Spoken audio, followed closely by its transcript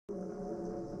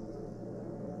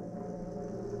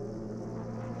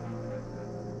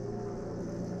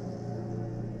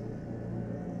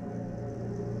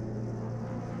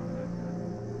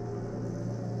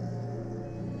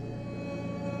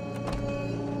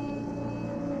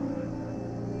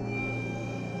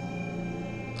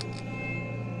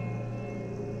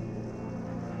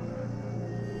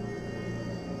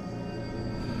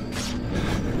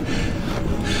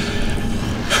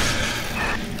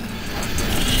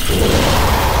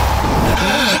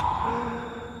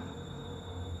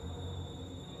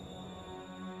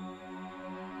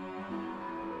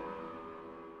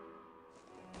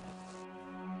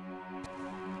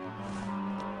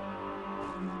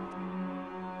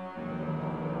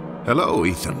Hello,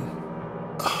 Ethan.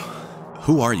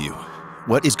 Who are you?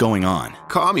 What is going on?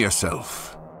 Calm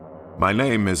yourself. My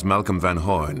name is Malcolm Van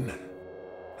Horn.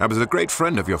 I was a great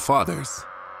friend of your father's.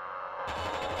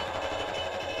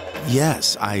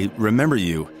 Yes, I remember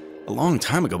you a long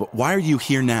time ago, but why are you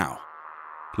here now?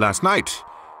 Last night,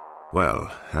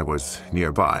 well, I was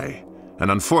nearby.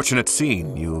 An unfortunate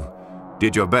scene. You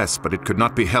did your best, but it could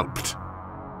not be helped.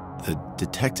 The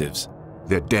detectives?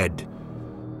 They're dead.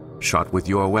 Shot with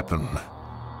your weapon.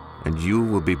 And you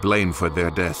will be blamed for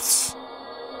their deaths.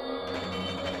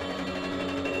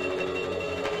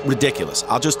 Ridiculous.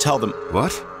 I'll just tell them...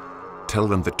 What? Tell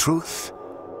them the truth?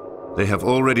 They have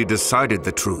already decided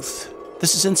the truth.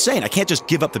 This is insane. I can't just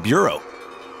give up the Bureau.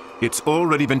 It's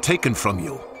already been taken from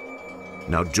you.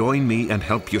 Now join me and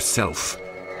help yourself.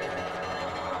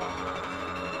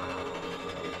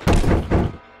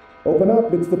 Open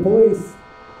up, it's the police.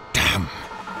 Damn.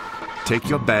 Take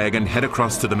your bag and head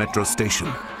across to the metro station.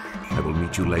 I will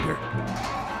meet you later.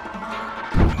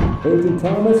 Agent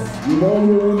Thomas, you know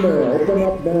you're in there. Open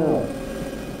up now.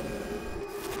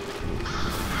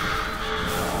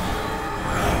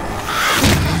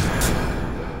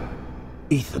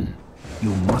 Ethan, you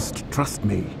must trust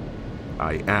me.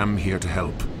 I am here to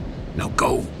help. Now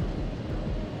go.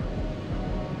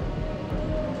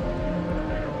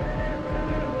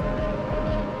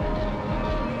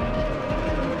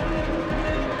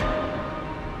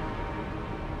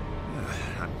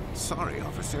 I'm sorry,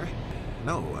 officer.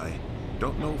 No, I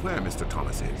don't know where Mr.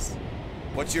 Thomas is.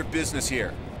 What's your business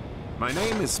here? My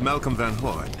name is Malcolm Van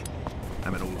Horn.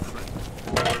 I'm an old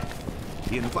friend.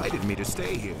 He invited me to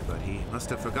stay here, but he must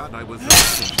have forgotten I was not.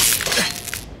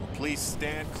 Well, please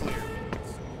stand clear.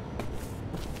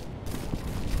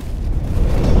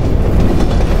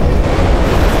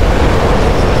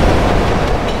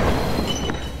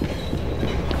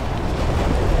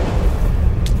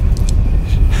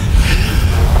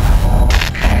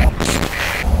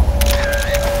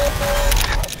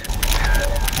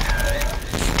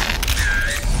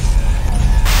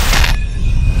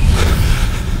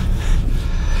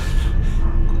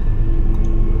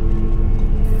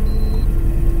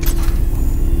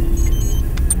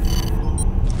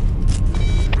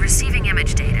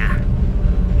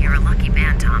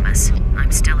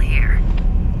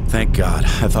 Thank God.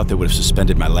 I thought they would have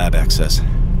suspended my lab access.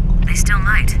 They still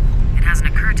might. It hasn't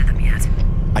occurred to them yet.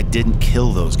 I didn't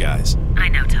kill those guys. I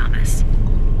know, Thomas.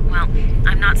 Well,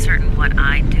 I'm not certain what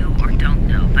I do or don't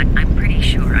know, but I'm pretty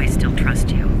sure I still trust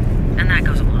you. And that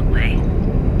goes a long way.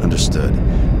 Understood.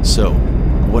 So,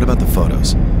 what about the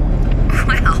photos?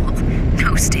 Well,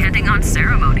 no standing on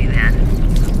ceremony then.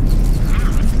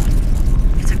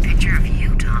 It's a picture of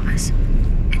you, Thomas.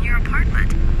 In your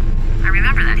apartment. I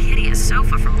remember that hideous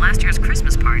sofa from last year's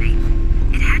Christmas party.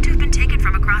 It had to have been taken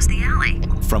from across the alley.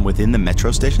 From within the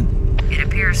metro station? It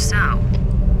appears so.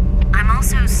 I'm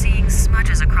also seeing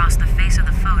smudges across the face of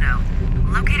the photo.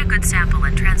 Locate a good sample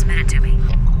and transmit it to me.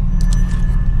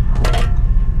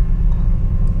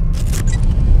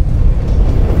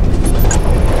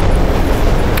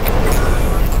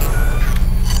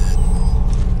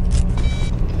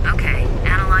 Okay,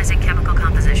 analyzing chemical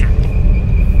composition.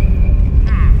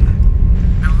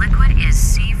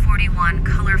 C41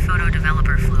 color photo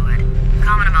developer fluid.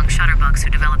 Common among shutterbugs who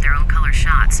develop their own color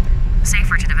shots.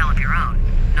 Safer to develop your own.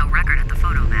 No record at the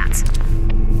photo mats.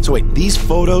 So wait, these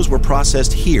photos were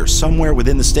processed here, somewhere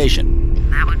within the station?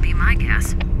 That would be my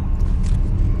guess.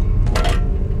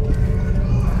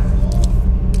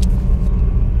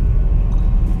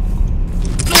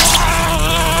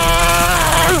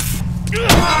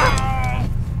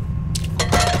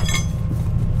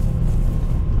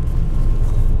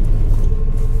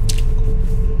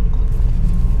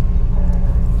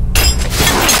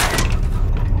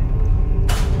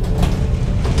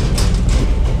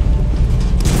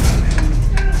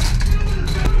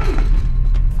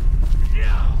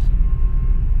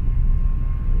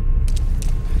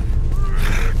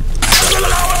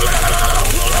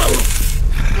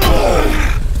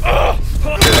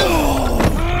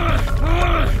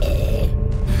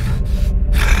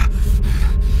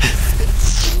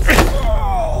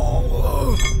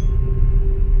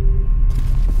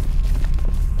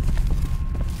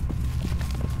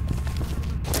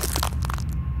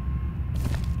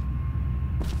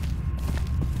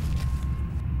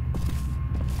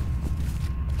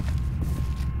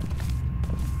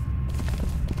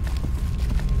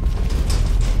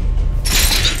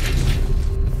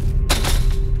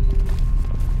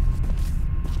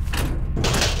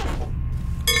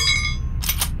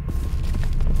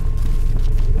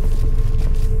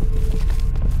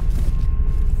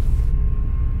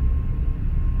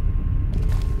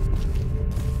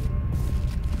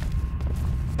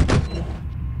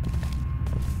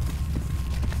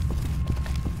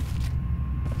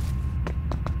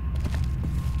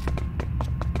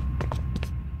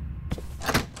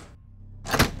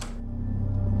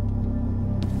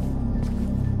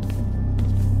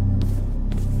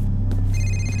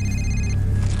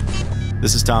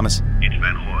 This is Thomas. It's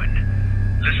Van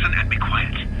Horn. Listen and be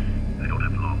quiet. I don't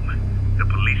have long. The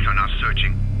police are now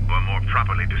searching, or more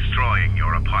properly destroying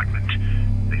your apartment.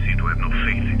 They seem to have no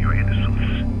faith in your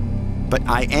innocence. But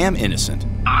I am innocent.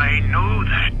 I know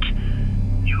that.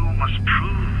 You must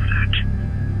prove that.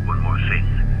 One more thing.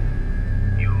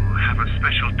 You have a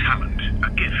special talent,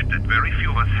 a gift that very few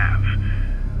of us have.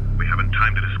 We haven't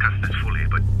time to discuss this fully,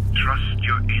 but trust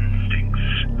your instincts.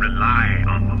 Rely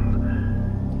on them.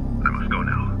 I must go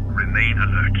now. Remain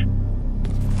alert.